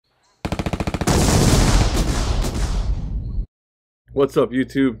What's up,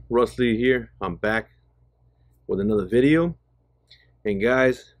 YouTube? Therusslee here. I'm back with another video. And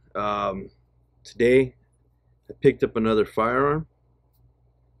guys, today I picked up another firearm,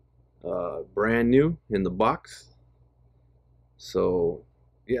 brand new in the box. So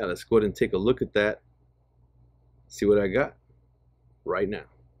yeah, let's go ahead and take a look at that. See what I got right now.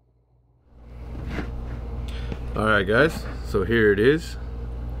 Alright guys, so here it is.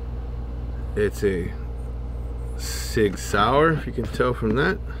 It's a Sig Sauer, if you can tell from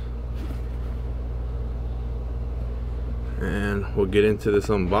that. And we'll get into this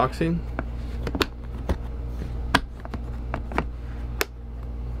unboxing.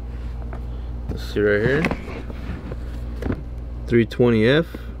 Let's see right here, 320F,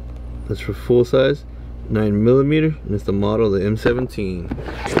 that's for full size, 9mm, and it's the model of the M17.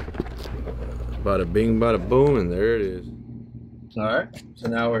 Bada bing, bada boom, and there it is. Alright, so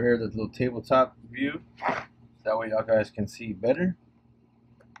now we're here at this little tabletop view. That way y'all guys can see better.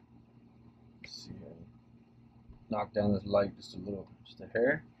 Let's see, knock down this light just a little, just a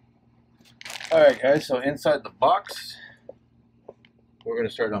hair. Alright guys, so inside the box, we're going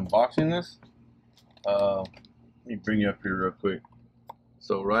to start unboxing this. Let me bring you up here real quick.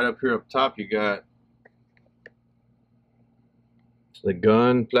 So right up here up top you got the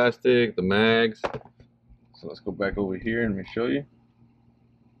gun plastic, the mags. So let's go back over here and let me show you.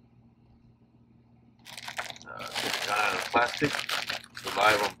 Get the gun out of the plastic. It's a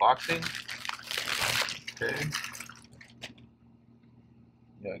live unboxing. Okay.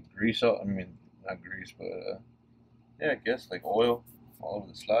 Yeah, grease out. I mean, not grease, but yeah, I guess like oil all over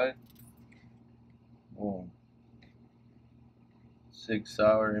the slide. Boom. Sig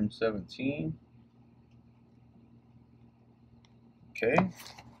Sauer M17. Okay.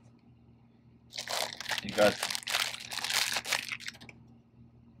 You got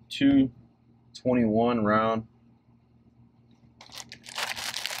two 21 round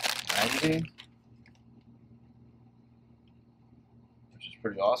magazine, which is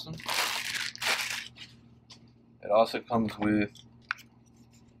pretty awesome. It also comes with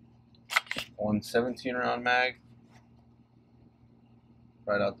one 17 round mag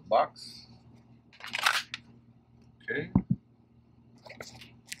right out the box. Okay.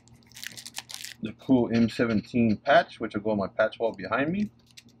 The cool M17 patch, which will go on my patch wall behind me.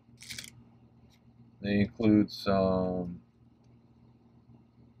 They include some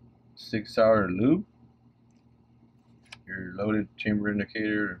Sig Sauer lube, your loaded chamber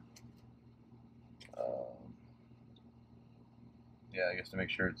indicator. Yeah, I guess to make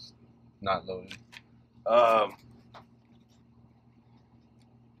sure it's not loaded.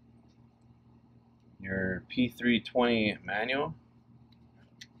 Your P320 manual.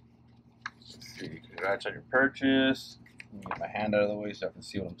 Congrats on your purchase. Let me get my hand out of the way so I can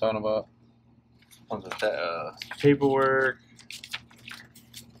see what I'm talking about. Comes with that paperwork.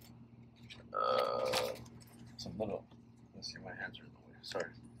 Some little. Let's see, my hands are in the way.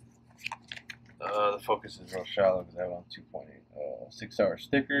 Sorry. The focus is real shallow because I have it on 2.8. 6 hour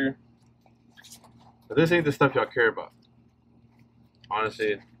sticker. But this ain't the stuff y'all care about.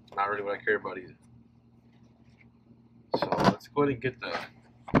 Honestly, not really what I care about either. So let's go ahead and get the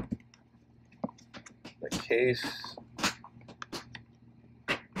case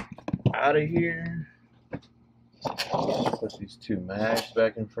out of here. Put these two mags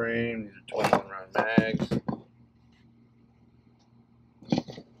back in frame. These are 21 round mags.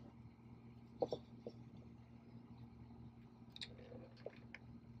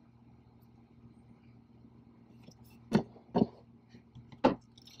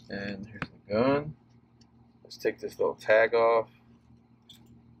 And here's the gun. Let's take this little tag off.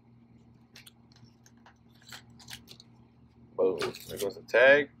 Boom. There goes the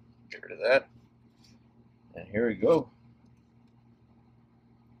tag. Get rid of that. And here we go.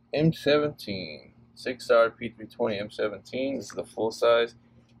 M17. Sig Sauer P320 M17. This is the full size.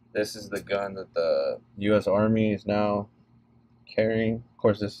 This is the gun that the U.S. Army is now carrying. Of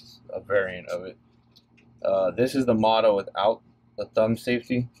course, this is a variant of it. This is the model without the thumb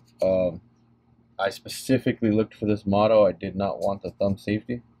safety. I specifically looked for this model. I did not want the thumb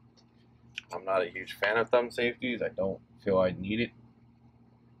safety. I'm not a huge fan of thumb safeties. I don't feel I need it.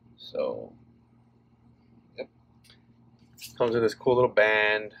 So, yep. Comes with this cool little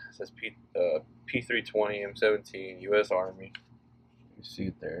band. It says P320 M17 U.S. Army. You see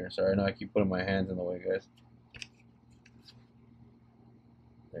it there. Sorry, I know I keep putting my hands in the way, guys.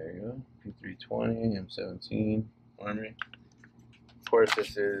 There you go. P320 M17 Army. Of course,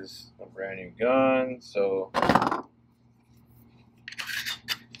 this is a brand new gun, so of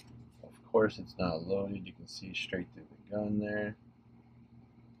course it's not loaded. You can see straight through the gun there.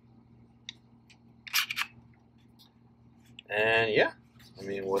 And yeah, I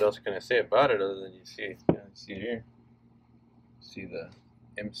mean, what else can I say about it other than you see here, see the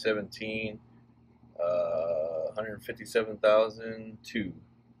M17, 157,002.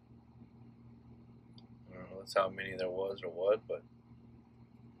 I don't know that's how many there was or what, but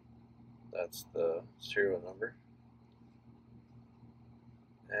that's the serial number.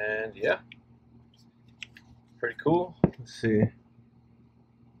 And yeah, pretty cool. Let's see.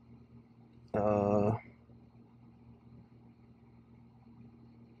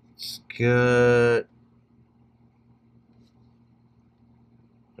 It's good.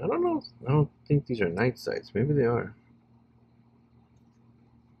 I don't know. I don't think these are night sights. Maybe they are.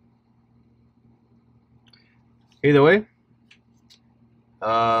 Either way,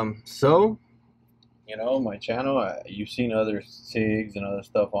 so you know, my channel. You've seen other SIGs and other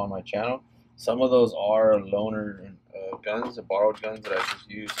stuff on my channel. Some of those are loaner guns, borrowed guns that I just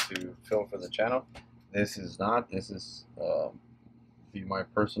used to film for the channel. This is not. This is be my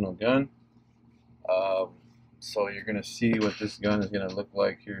personal gun. So you're gonna see what this gun is gonna look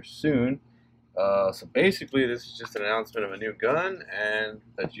like here soon. So basically, this is just an announcement of a new gun, and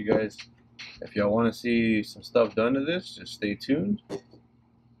that you guys, if y'all want to see some stuff done to this, just stay tuned.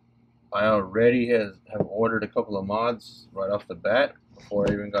 I already have ordered a couple of mods right off the bat before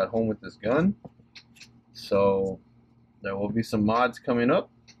I even got home with this gun. So there will be some mods coming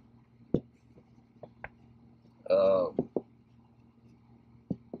up. So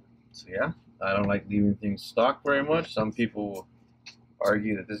yeah, I don't like leaving things stock very much. Some people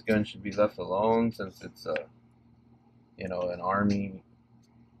argue that this gun should be left alone since it's a, you know, an army,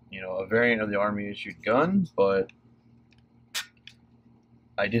 you know, a variant of the army issued gun, but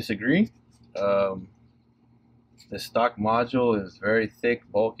I disagree. The stock module is very thick,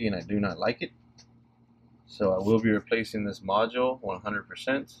 bulky, and I do not like it. So I will be replacing this module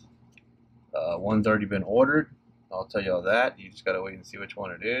 100%. One's already been ordered. I'll tell you all that. You just gotta wait and see which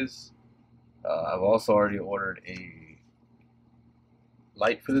one it is. I've also already ordered a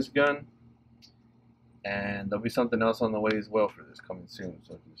light for this gun, and there'll be something else on the way as well for this coming soon.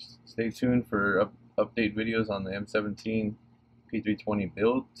 So just stay tuned for update videos on the M17 P320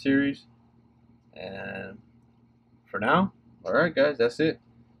 build series. And for now, alright guys, that's it.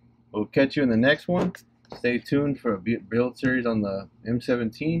 We'll catch you in the next one. Stay tuned for a build series on the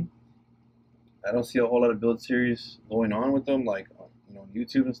M17. I don't see a whole lot of build series going on with them, like, you know,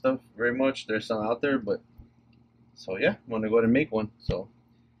 YouTube and stuff very much. There's some out there, but so yeah, I'm gonna go ahead and make one. So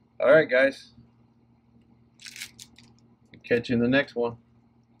alright guys, catch you in the next one.